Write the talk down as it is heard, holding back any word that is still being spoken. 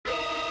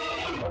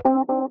I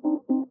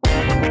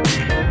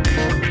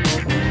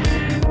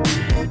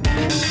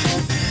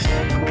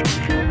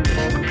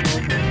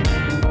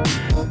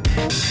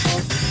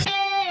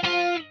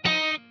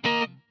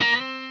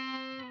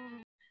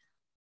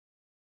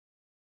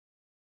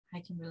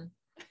can really.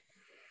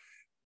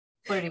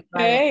 Flirty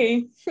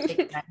Friday. Hey.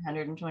 Take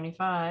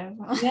 925.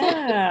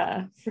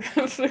 Yeah.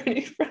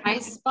 Flirty Friday. I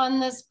spun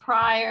this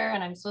prior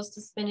and I'm supposed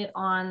to spin it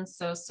on.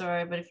 So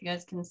sorry, but if you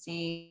guys can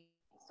see,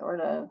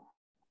 sort of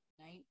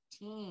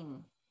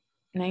 19.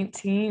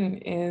 19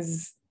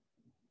 is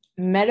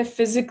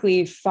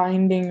metaphysically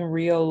finding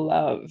real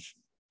love.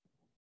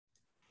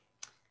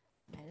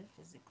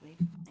 Metaphysically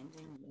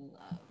finding real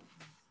love.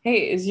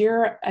 Hey,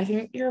 I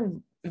think your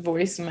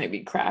voice might be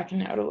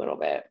cracking out a little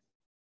bit.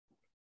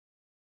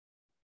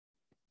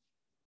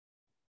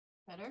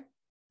 Better?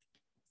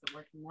 Is it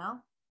working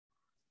now?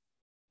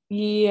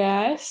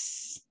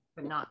 Yes.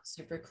 But not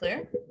super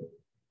clear.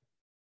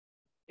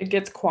 It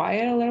gets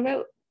quiet a little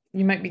bit.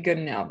 You might be good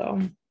now,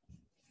 though.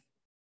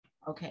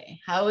 Okay.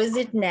 How is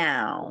it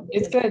now?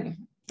 It's good.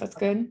 That's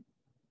good.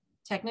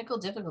 Technical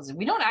difficulties.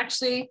 We don't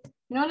actually,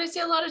 I see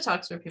a lot of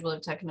talks where people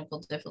have technical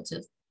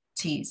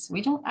difficulties.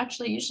 We don't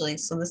actually usually,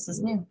 so this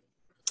is new.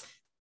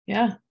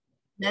 Yeah.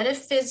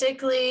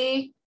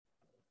 Metaphysically.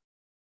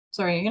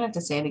 Sorry, you're going to have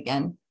to say it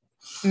again.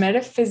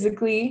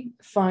 Metaphysically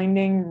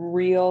finding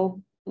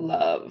real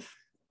love.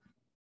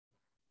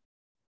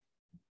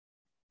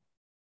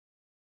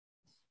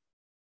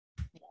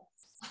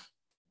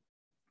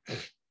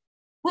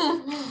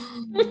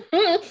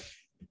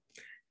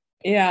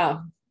 Yeah.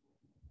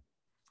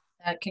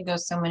 That could go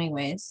so many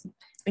ways.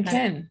 It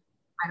can.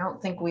 I don't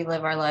think we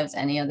live our lives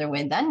any other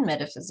way than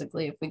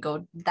metaphysically. If we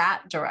go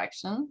that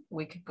direction,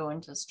 we could go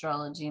into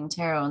astrology and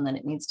tarot, and then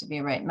it needs to be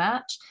a right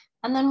match.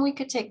 And then we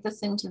could take this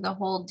into the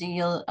whole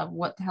deal of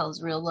what the hell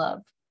is real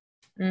love.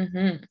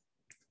 Mm-hmm.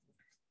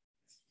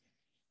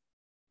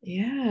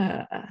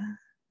 Yeah.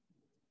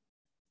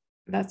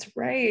 That's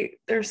right.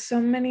 There's so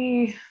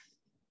many.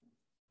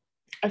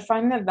 I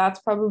find that that's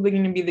probably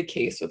going to be the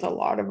case with a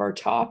lot of our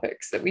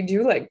topics that we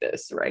do like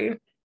this, right?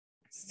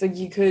 So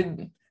you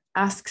could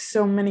ask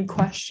so many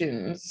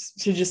questions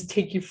to just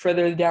take you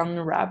further down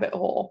the rabbit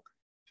hole.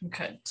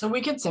 Okay. So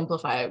we could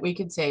simplify it. We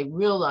could say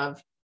real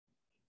love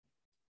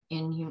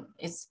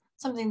is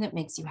something that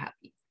makes you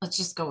happy. Let's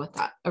just go with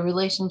that. A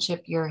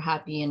relationship, you're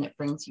happy and it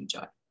brings you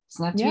joy. It's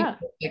not to be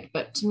perfect,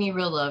 but to me,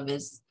 real love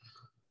is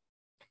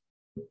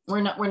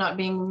we're not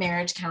being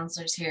marriage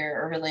counselors here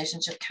or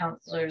relationship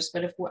counselors,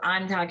 but if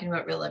I'm talking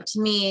about real love,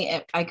 to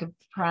me, I could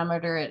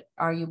parameter it.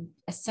 Are you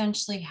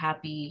essentially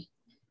happy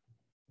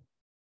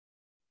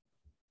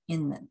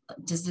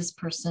does this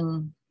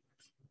person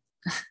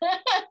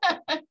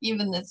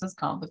even this is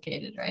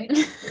complicated, right?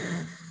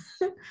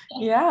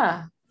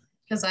 Yeah.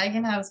 Because I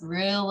can have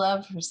real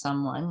love for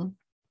someone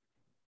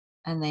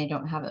and they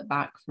don't have it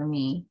back for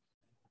me.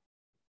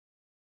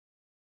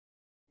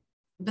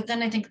 But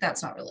then I think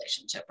that's not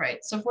relationship, right?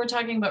 So if we're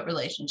talking about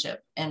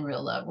relationship and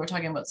real love, we're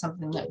talking about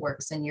something that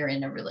works and you're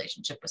in a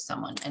relationship with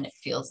someone and it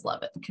feels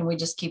love it. Can we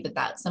just keep it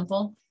that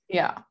simple?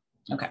 Yeah.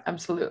 Okay.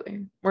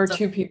 Absolutely. Where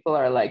two people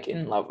are like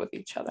in love with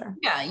each other.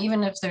 Yeah,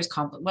 even if there's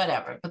conflict,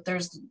 whatever, but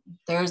there's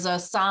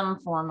some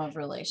form of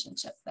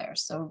relationship there.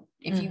 So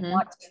if you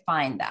want to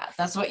find that,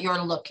 that's what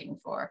you're looking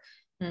for.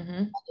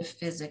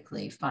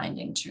 Physically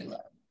finding true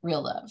love,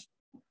 real love.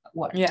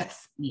 What does it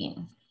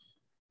mean?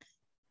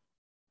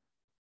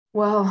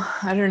 Well,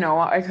 I don't know.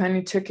 I kind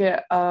of took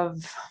it to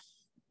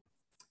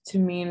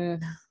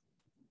mean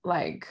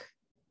like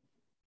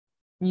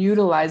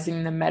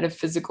utilizing the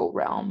metaphysical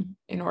realm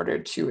in order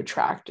to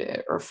attract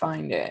it or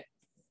find it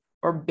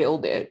or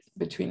build it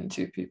between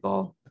two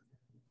people.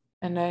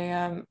 And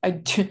I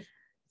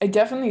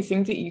definitely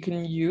think that you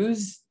can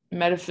use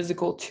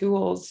metaphysical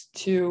tools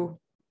to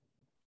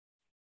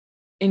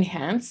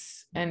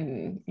enhance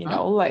and,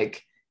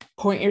 like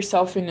point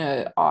yourself in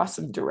an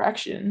awesome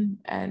direction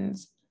and,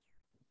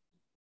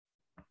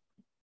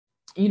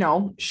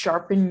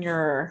 sharpen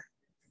your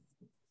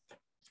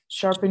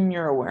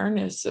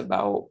awareness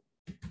about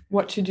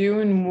what to do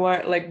and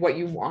what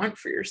you want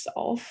for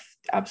yourself.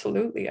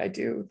 Absolutely. I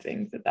do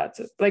think that that's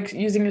like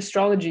using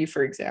astrology,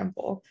 for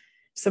example.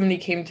 Somebody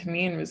came to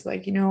me and was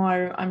like,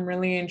 I'm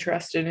really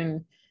interested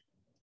in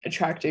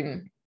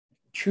attracting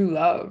true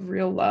love,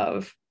 real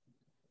love.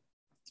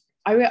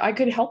 I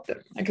could help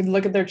them. I could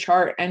look at their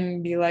chart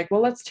and be like,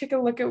 well, let's take a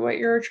look at what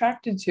you're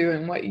attracted to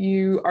and what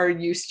you are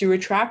used to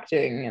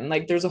attracting. And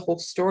like, there's a whole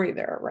story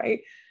there,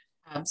 right?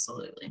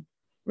 Absolutely.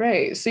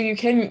 Right. So you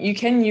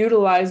can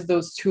utilize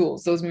those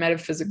tools, those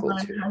metaphysical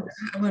tools.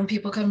 When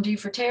people come to you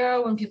for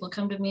tarot, when people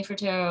come to me for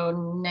tarot,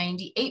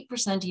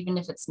 98%, even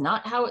if it's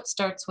not how it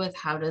starts with,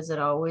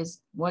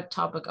 what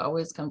topic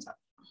always comes up?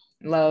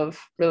 Love,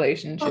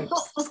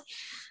 relationships.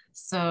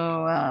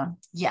 So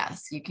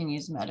yes, you can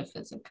use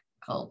metaphysical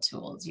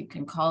tools. You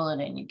can call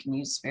it in, you can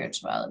use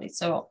spirituality.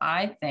 So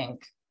I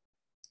think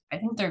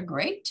they're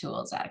great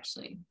tools,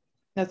 actually.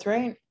 That's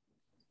right.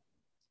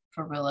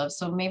 for real love.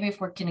 So maybe if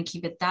we're going to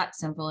keep it that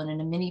simple and in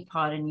a mini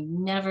pod and you've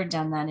never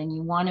done that and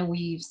you want to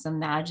weave some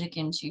magic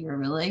into your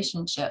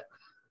relationship,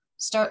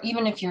 start,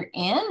 even if you're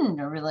in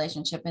a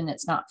relationship and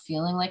it's not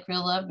feeling like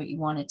real love, but you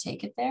want to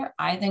take it there,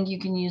 I think you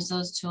can use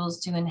those tools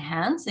to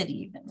enhance it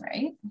even,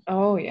 right?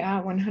 Oh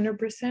yeah,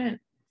 100%.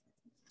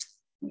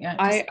 Yeah,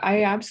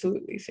 I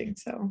absolutely think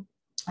so.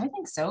 I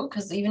think so,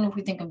 because even if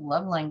we think of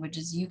love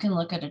languages, you can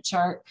look at a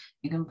chart,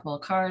 you can pull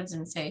cards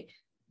and say,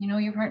 you know,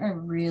 your partner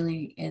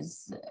really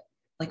is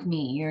like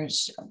me.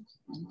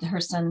 Her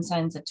sun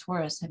sign's a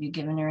Taurus. Have you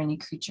given her any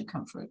creature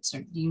comforts,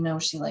 or you know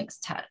she likes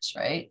touch,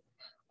 right?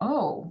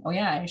 Oh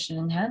yeah, I should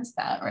enhance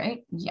that,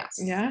 right? Yes.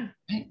 Yeah.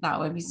 Right? That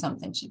would be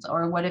something she's.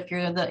 Or what if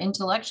you're the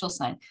intellectual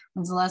sign?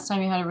 When's the last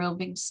time you had a real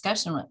big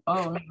discussion with?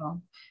 Oh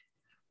no,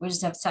 we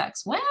just have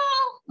sex. Well.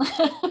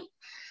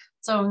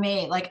 So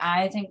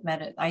I think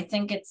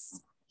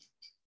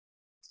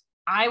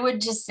I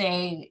would just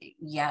say,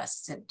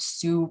 yes, it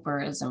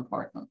super is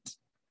important.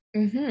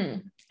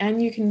 Mm-hmm.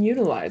 And you can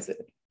utilize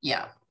it.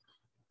 Yeah.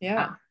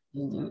 Yeah.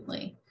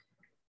 Absolutely.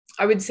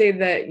 I would say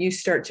that you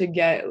start to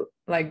get,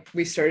 like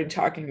we started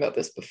talking about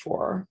this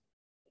before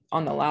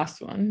on the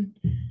last one,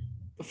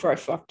 before I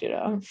fucked it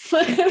up.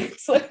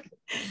 It's like,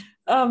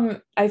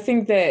 I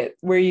think that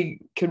where you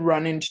could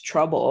run into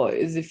trouble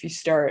is if you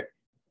start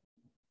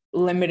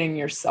limiting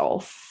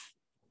yourself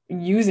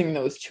using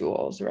those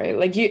tools, right?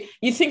 Like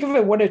you think of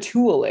it, what a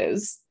tool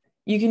is.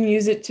 You can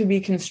use it to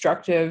be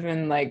constructive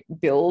and like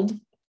build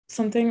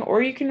something,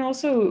 or you can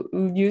also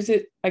use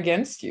it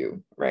against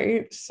you,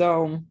 right?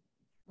 So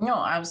no,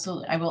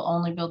 absolutely. I will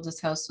only build this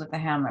house with a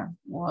hammer.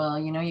 Well,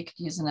 you know, you could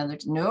use another.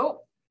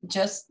 Nope.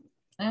 Just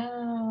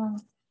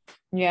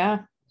yeah.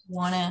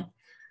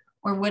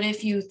 Or what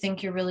if you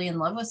think you're really in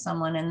love with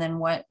someone, and then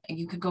what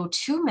you could go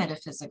too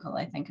metaphysical.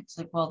 I think it's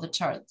like, well, the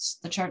charts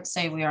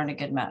say we aren't a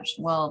good match.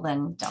 Well,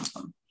 then dump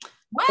them.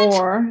 What?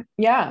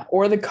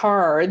 Or the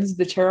cards,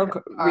 the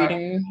tarot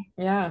reading.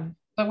 Yeah.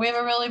 But we have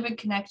a really big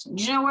connection.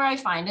 Do you know where I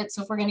find it?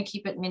 So if we're going to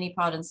keep it mini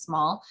pod and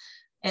small,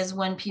 is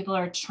when people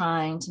are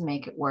trying to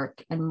make it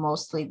work, and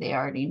mostly they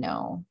already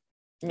know.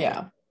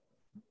 Yeah.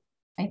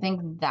 I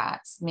think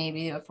that's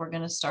maybe, if we're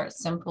going to start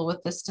simple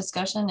with this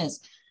discussion, is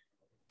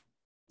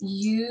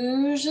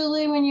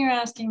usually when you're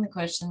asking the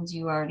questions,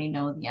 you already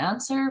know the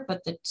answer,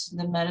 but the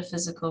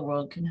metaphysical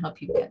world can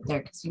help you get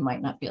there, because you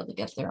might not be able to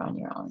get there on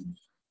your own.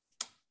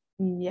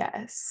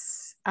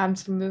 Yes,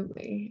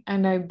 absolutely.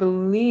 And I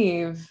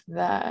believe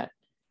that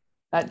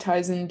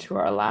ties into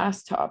our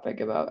last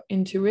topic about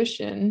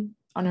intuition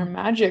on our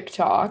magic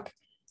talk.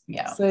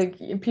 Yeah. It's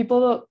like people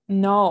don't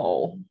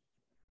know.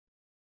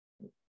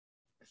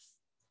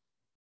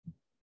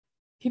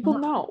 People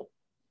know.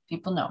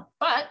 People know.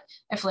 But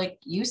if, like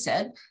you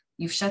said,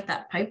 you've shut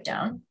that pipe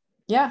down.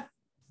 Yeah.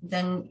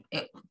 Then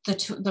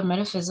the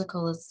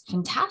metaphysical is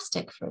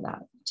fantastic for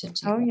that to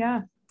do. Oh,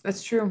 yeah,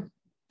 that's true.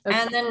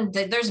 And then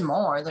there's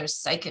more. There's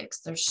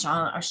psychics. There's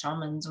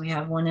shamans. We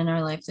have one in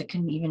our life that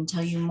can even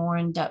tell you more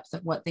in depth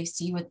of what they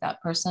see with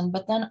that person.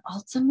 But then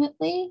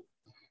ultimately,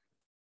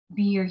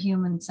 be your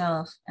human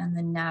self and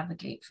then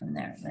navigate from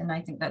there. And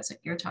I think that's what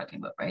you're talking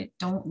about, right?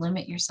 Don't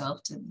limit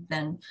yourself to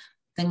then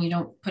you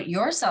don't put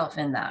yourself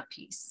in that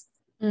piece.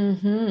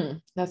 Mm-hmm.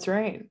 That's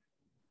right.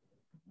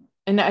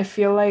 And I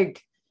feel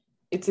like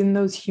it's in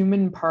those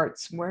human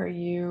parts where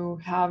you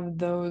have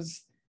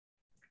those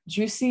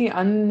juicy,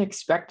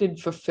 unexpected,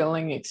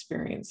 fulfilling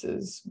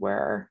experiences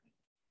where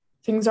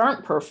things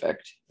aren't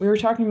perfect. We were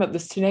talking about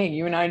this today,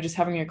 you and I just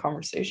having a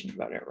conversation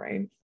about it,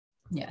 right?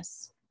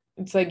 Yes.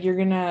 It's like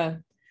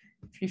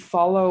if you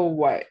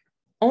follow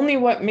only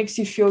what makes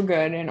you feel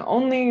good and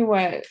only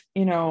what,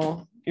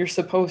 you're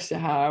supposed to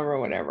have or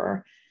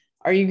whatever,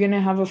 are you going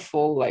to have a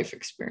full life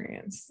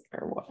experience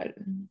or what?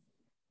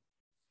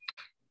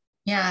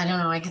 Yeah, I don't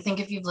know. I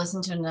think if you've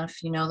listened to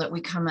enough, you know that we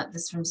come at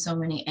this from so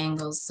many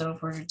angles. So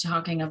if we're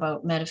talking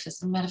about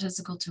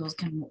metaphysical tools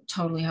can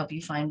totally help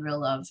you find real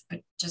love,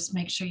 but just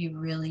make sure you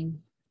really,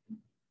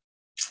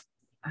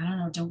 I don't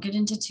know, don't get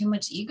into too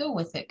much ego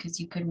with it, because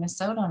you could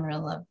miss out on real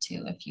love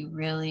too if you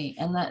really,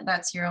 and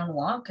that's your own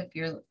walk.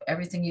 If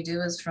everything you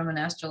do is from an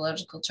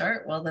astrological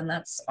chart, well, then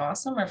that's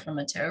awesome. Or from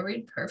a tarot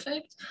read,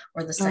 perfect.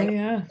 Or the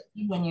psychic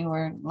when you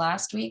were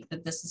last week,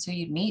 that this is who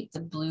you'd meet, the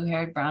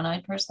blue-haired,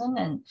 brown-eyed person,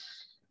 and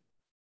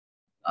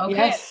okay.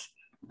 Yes.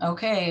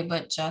 Okay,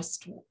 but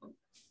just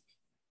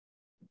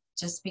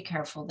be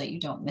careful that you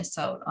don't miss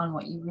out on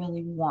what you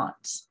really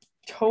want.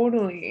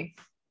 Totally.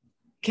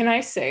 Can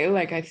I say,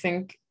 like, I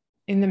think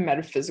in the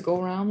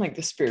metaphysical realm, like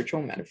the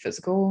spiritual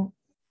metaphysical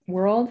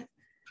world,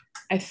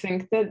 I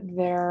think that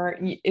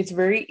it's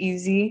very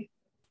easy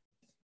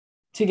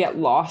to get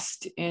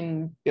lost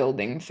in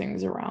building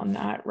things around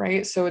that,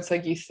 right? So it's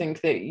like you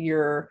think that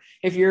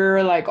if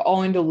you're like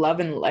all into love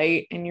and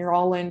light, and you're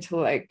all into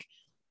like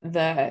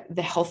the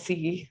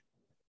healthy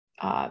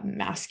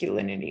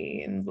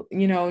masculinity, and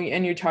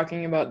and you're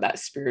talking about that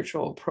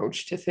spiritual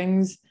approach to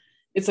things,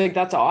 it's like,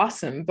 that's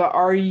awesome, but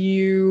are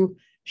you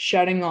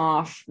shutting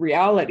off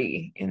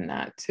reality in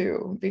that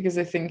too? Because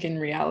I think in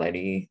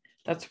reality,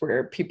 that's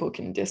where people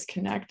can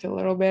disconnect a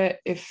little bit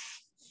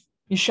if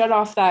you shut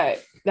off that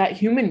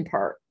human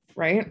part,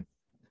 right?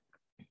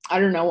 I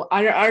don't know.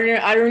 I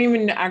don't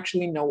even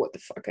actually know what the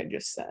fuck I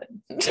just said.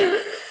 You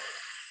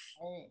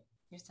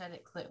said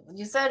it clear.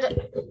 You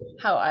said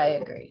how I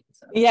agree.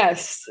 So.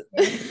 Yes.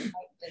 I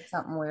did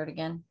something weird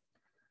again.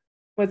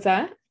 What's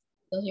that?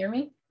 You'll hear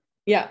me?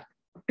 Yeah.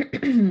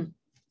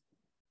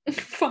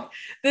 Fuck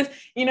this.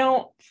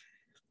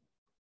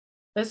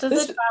 This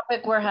is a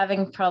topic we're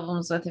having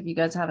problems with. If you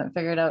guys haven't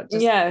figured out,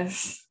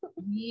 yes,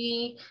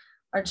 we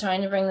are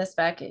trying to bring this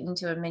back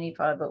into a mini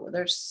pod, but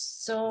there's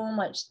so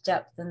much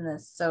depth in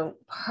this. So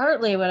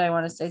partly what I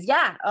want to say is,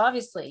 yeah,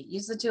 obviously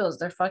use the tools.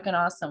 They're fucking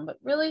awesome, but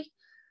really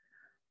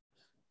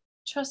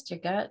trust your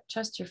gut,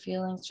 trust your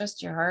feelings,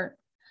 trust your heart.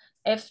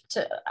 I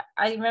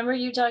remember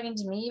you talking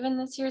to me even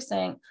this year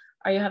saying,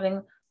 are you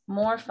having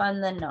more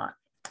fun than not?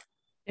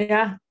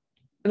 Yeah,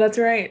 that's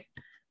right.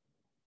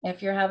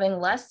 If you're having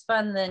less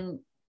fun than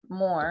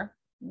more,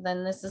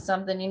 then this is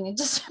something you need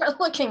to start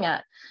looking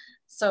at.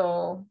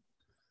 So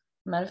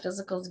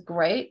metaphysical is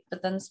great,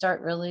 but then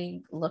start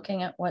really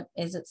looking at what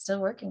is it still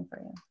working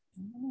for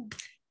you.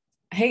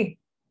 Hey,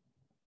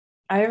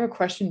 I have a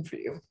question for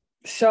you.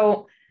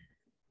 So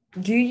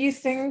do you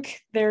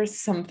think there's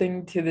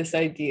something to this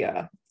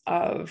idea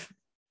of,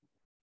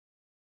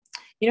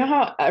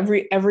 how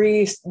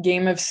every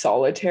game of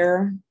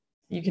solitaire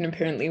you can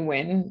apparently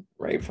win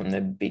right from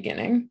the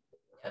beginning?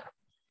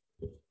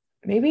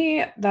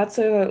 Maybe that's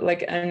an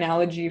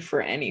analogy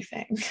for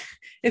anything.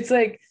 It's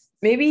like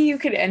maybe you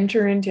could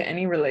enter into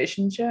any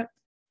relationship.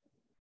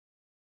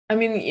 I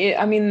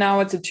mean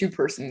now it's a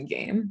two-person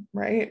game,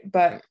 right?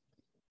 But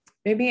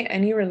maybe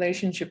any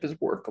relationship is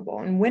workable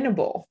and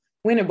winnable,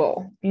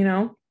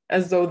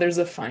 as though there's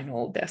a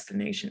final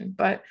destination.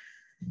 But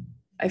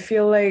I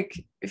feel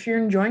like if you're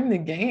enjoying the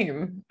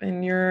game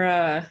and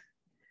you're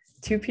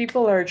two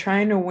people are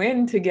trying to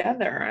win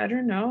together, I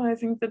don't know, I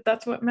think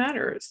that's what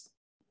matters.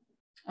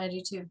 I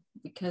do too,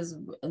 because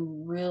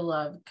real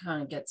love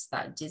kind of gets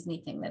that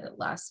Disney thing that it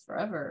lasts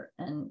forever,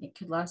 and it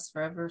could last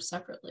forever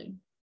separately.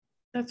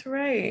 That's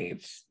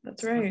right.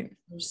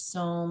 There's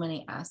so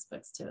many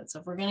aspects to it. So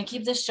if we're going to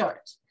keep this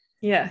short,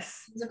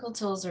 yes, physical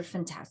tools are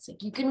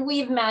fantastic. You can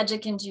weave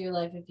magic into your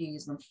life if you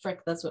use them.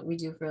 Frick, that's what we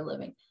do for a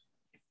living.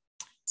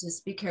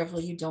 Just be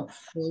careful you don't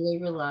fully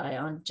rely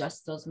on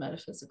just those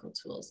metaphysical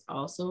tools.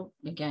 Also,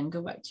 again,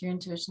 go back to your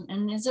intuition.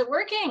 And is it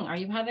working? Are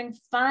you having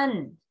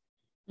fun?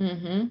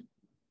 Mm-hmm.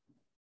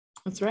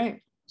 That's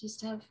right.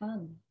 Just have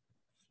fun.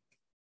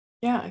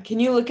 Yeah. Can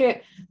you look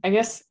at, I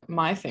guess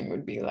my thing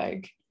would be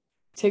like,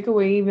 take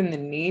away even the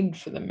need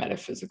for the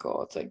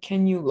metaphysical. It's like,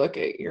 can you look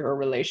at your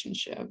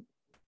relationship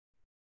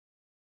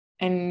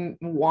and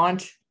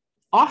want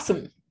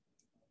awesome?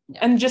 Yeah.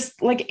 And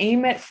just like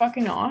aim at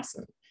fucking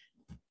awesome.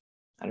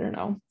 I don't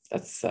know.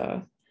 That's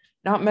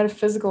not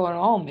metaphysical at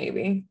all,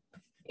 maybe.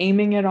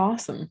 Aiming at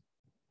awesome.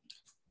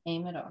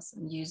 Aim at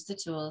awesome. Use the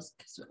tools,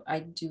 because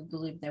I do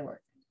believe they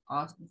work.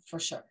 Awesome, for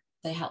sure.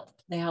 They help.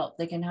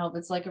 They can help.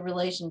 It's like a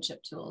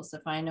relationship tools.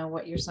 If I know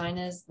what your sign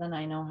is, then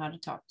I know how to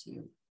talk to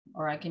you,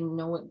 or I can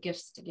know what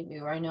gifts to give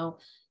you, or I know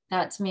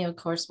that, to me, of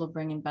course, will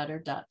bring in better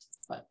depth.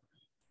 But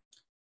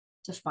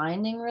to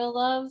finding real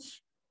love,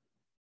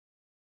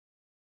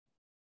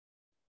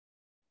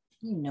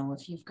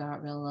 if you've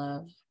got real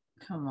love,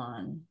 come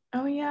on.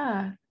 Oh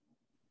yeah.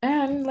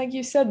 And like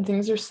you said,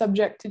 things are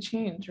subject to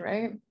change,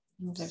 right?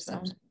 Things are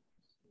subject.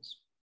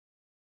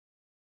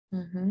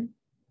 Mm-hmm.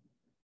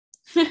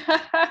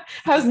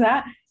 How's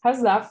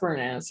that for an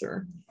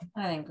answer?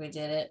 I think we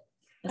did it.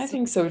 I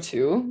think so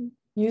too.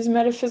 Use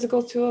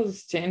metaphysical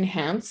tools to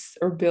enhance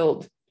or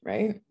build,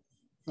 right?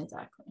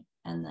 Exactly.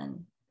 And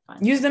then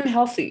use them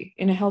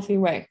in a healthy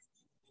way.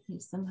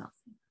 Use them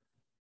healthy.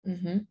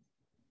 Mm-hmm.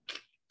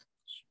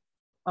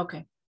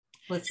 Okay.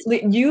 Let's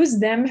use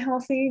them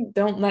healthy.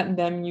 Don't let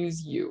them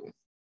use you,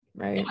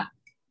 right? Yeah.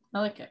 I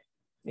like it.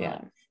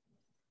 Yeah.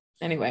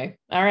 Anyway,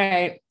 all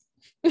right.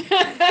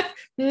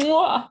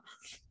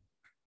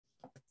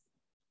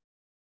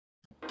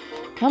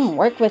 Come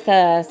work with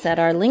us at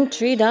our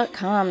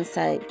linktree.com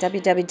site,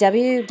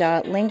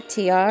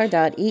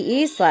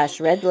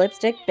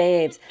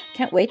 www.linktr.ee/redlipstickbabes.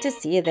 Can't wait to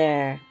see you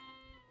there.